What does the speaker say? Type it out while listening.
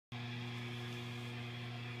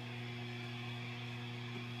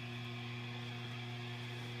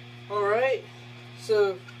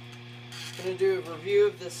So, I'm going to do a review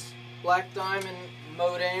of this Black Diamond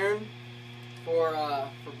Moderne for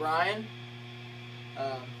Brian.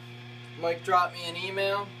 Mike dropped me an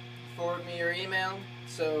email, forwarded me your email,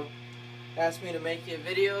 so asked me to make you a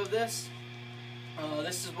video of this.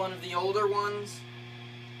 This is one of the older ones.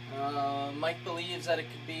 Mike believes that it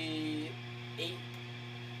could be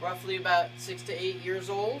roughly about 6 to 8 years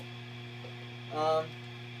old.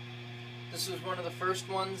 This was one of the first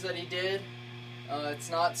ones that he did. It's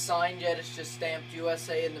not signed yet, it's just stamped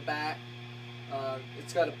USA in the back.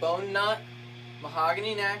 It's got a bone nut,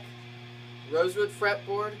 mahogany neck, rosewood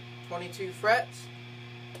fretboard, 22 frets,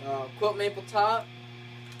 quilt maple top,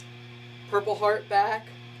 purple heart back,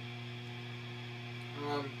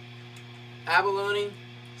 abalone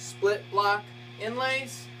split block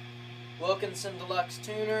inlays, Wilkinson Deluxe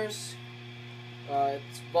tuners.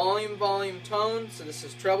 It's volume tone, so this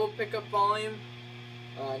is treble pickup volume,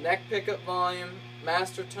 neck pickup volume,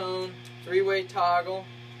 master tone, 3-way toggle.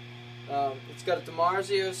 It's got a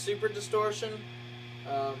DiMarzio super distortion,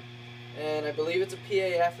 and I believe it's a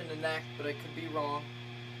PAF in the neck, but I could be wrong.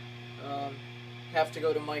 Have to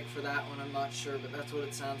go to Mike for that one, I'm not sure, but that's what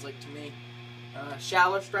it sounds like to me.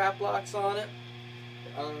 Shallow strap locks on it,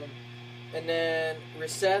 and then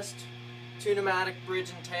recessed Tune-o-matic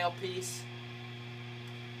bridge and tailpiece.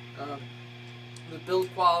 The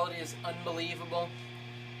build quality is unbelievable.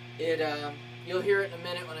 You'll hear it in a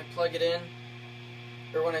minute when I plug it in,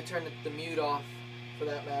 or when I turn the mute off, for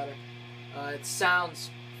that matter. It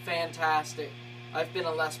sounds fantastic. I've been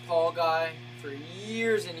a Les Paul guy for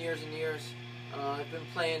years and years and years. I've been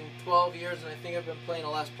playing 12 years, and I think I've been playing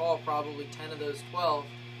a Les Paul probably 10 of those 12.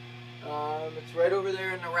 It's right over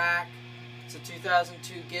there in the rack. It's a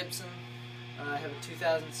 2002 Gibson. I have a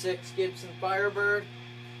 2006 Gibson Firebird.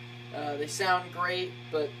 They sound great,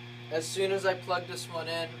 but as soon as I plugged this one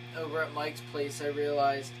in over at Mike's place, I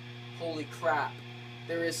realized, holy crap,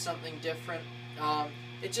 there is something different.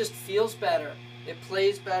 It just feels better. It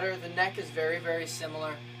plays better. The neck is very, very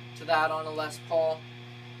similar to that on a Les Paul,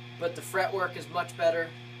 but the fretwork is much better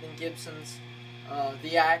than Gibson's.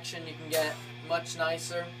 The action you can get much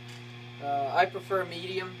nicer. I prefer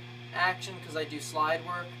medium action because I do slide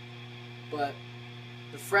work, but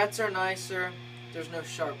the frets are nicer. There's no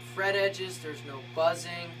sharp fret edges, there's no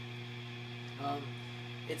buzzing.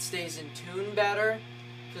 It stays in tune better,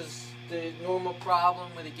 because the normal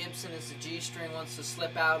problem with a Gibson is the G-string wants to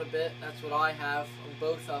slip out a bit. That's what I have on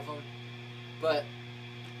both of them. But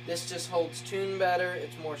this just holds tune better,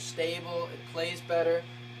 it's more stable, it plays better,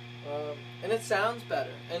 and it sounds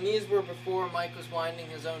better. And these were before Mike was winding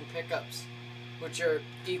his own pickups, which are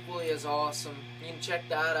equally as awesome. You can check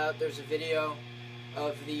that out. There's a video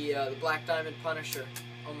of the Black Diamond Punisher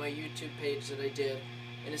on my YouTube page that I did,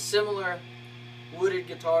 in a similar wooded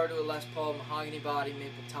guitar to a Les Paul, mahogany body,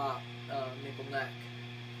 maple top, maple neck.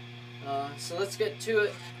 So let's get to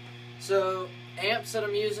it. So amps that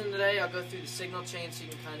I'm using today, I'll go through the signal chain so you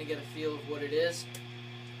can kind of get a feel of what it is.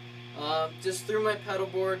 Just through my pedal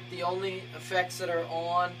board, the only effects that are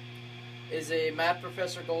on is a Mad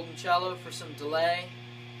Professor Golden Cello for some delay,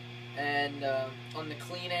 and on the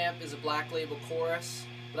clean amp is a Black Label Chorus,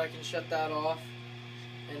 but I can shut that off.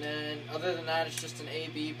 And then other than that, it's just an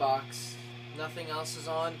AB box. Nothing else is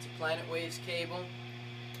on. It's a Planet Waves cable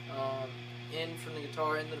in from the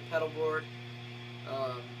guitar into the pedal board.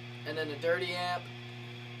 And then the dirty amp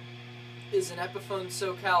is an Epiphone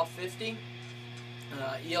SoCal 50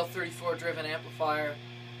 EL34 driven amplifier,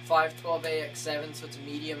 512AX7, so it's a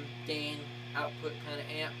medium gain output kind of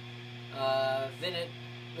amp.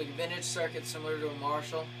 Vintage circuit similar to a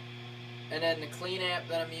Marshall. And then the clean amp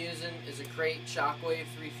that I'm using is a Crate Shockwave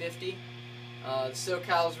 350. The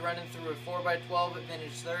SoCal is running through a 4x12 with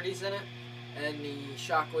vintage 30s in it, and the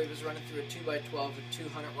Shockwave is running through a 2x12 with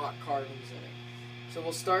 200 watt carbons in it. So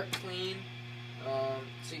we'll start clean,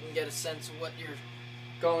 so you can get a sense of what you're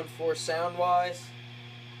going for sound wise.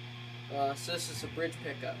 So this is a bridge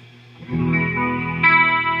pickup.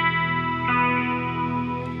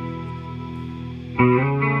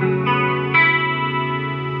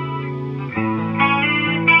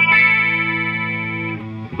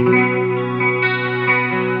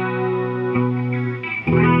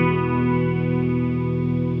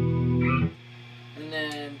 And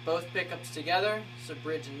then both pickups together, so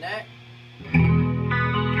bridge and neck.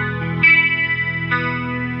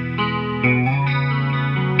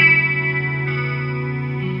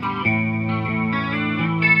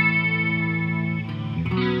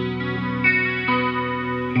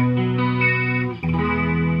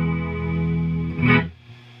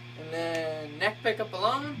 And then neck pickup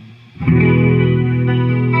alone.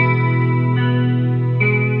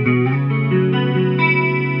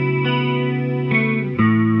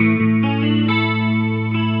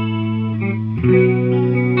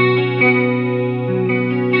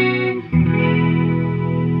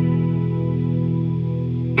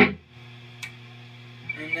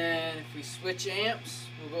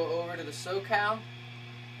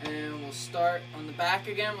 start on the back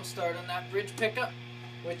again. We'll start on that bridge pickup,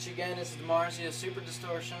 which again is the DiMarzio Super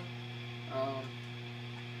Distortion.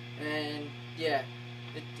 And yeah,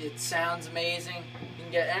 it sounds amazing. You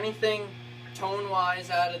can get anything tone-wise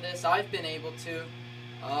out of this. I've been able to.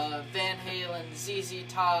 Van Halen, ZZ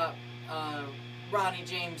Top, Ronnie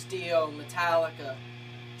James Dio, Metallica,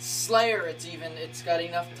 Slayer. It's got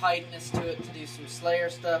enough tightness to it to do some Slayer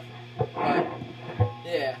stuff. But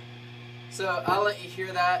yeah, so I'll let you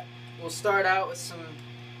hear that. We'll start out with some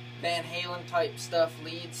Van Halen type stuff,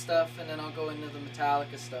 lead stuff, and then I'll go into the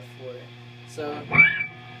Metallica stuff for you. So.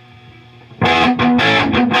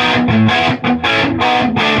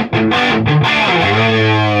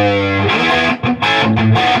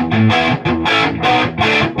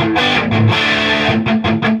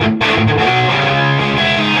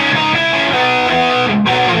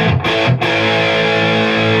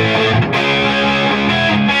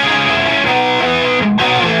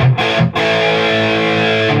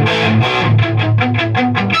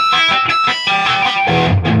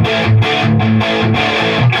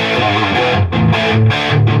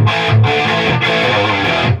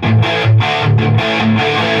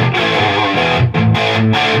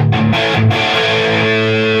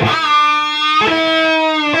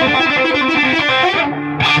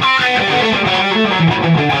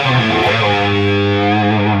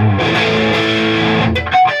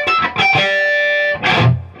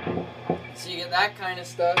 That kind of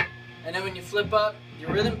stuff, and then when you flip up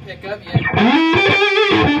your rhythm pickup, it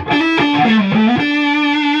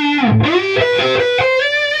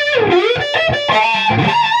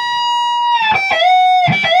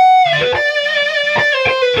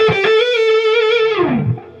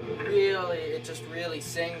just really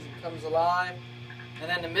sings and comes alive. And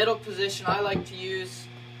then the middle position I like to use,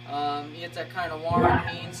 you get that kind of Warren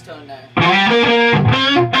Haynes tone there.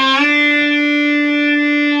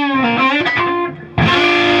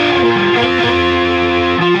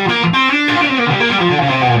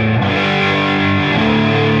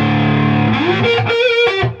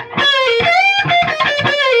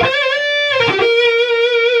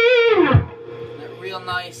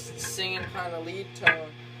 Nice singing kind of lead tone,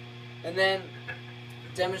 and then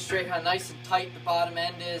demonstrate how nice and tight the bottom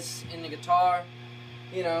end is in the guitar,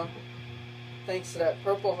 you know, thanks to that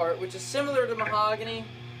Purple Heart, which is similar to Mahogany,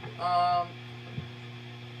 a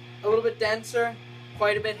little bit denser,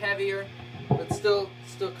 quite a bit heavier, but still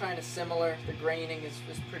kind of similar. The graining is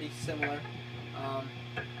pretty similar.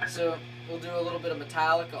 So we'll do a little bit of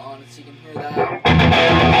Metallica on it so you can hear that.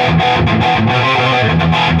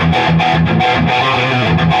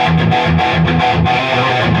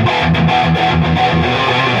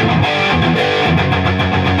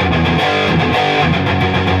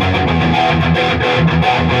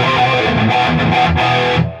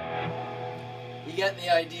 You get the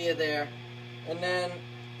idea there. And then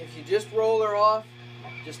if you just roll her off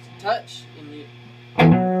just a touch and you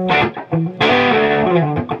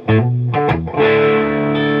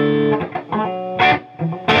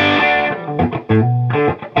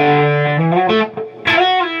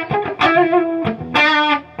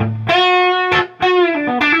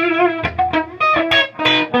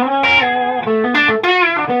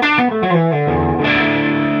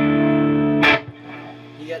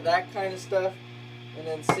get that kind of stuff, and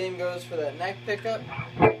then same goes for that neck pickup.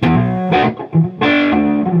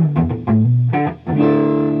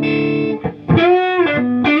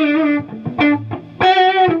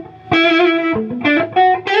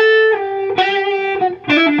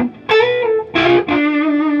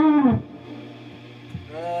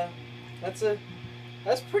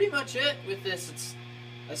 That's pretty much it with this. It's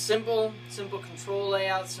a simple control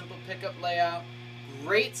layout, simple pickup layout,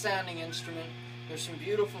 great sounding instrument. There's some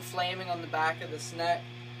beautiful flaming on the back of this neck.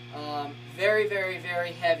 Very, very,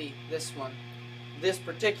 very heavy, this one. This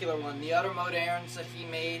particular one. The other Moderns that he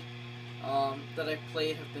made that I've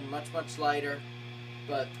played have been much, much lighter.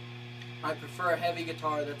 But I prefer a heavy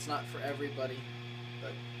guitar that's not for everybody.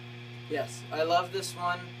 But yes, I love this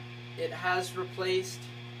one. It has replaced,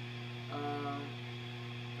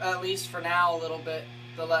 at least for now, a little bit,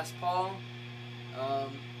 the Les Paul.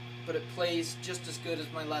 But it plays just as good as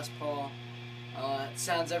my Les Paul. It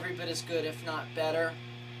sounds every bit as good, if not better.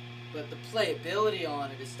 But the playability on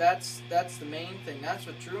it that's the main thing. That's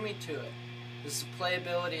what drew me to it. This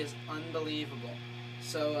playability is unbelievable.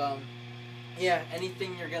 So yeah,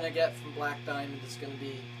 anything you're gonna get from Black Diamond is gonna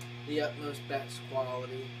be the utmost best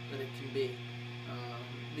quality that it can be,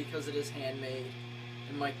 because it is handmade,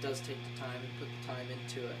 and Mike does take the time and put the time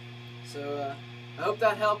into it. So I hope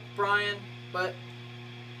that helped, Brian. But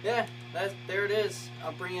yeah, there it is.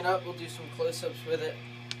 I'll bring it up. We'll do some close-ups with it.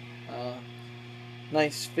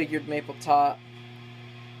 Nice figured maple top,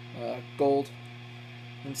 gold.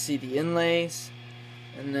 You can see the inlays,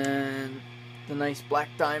 and then the nice black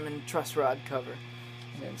diamond truss rod cover,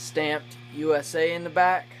 and then stamped USA in the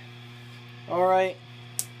back. Alright,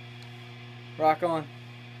 rock on.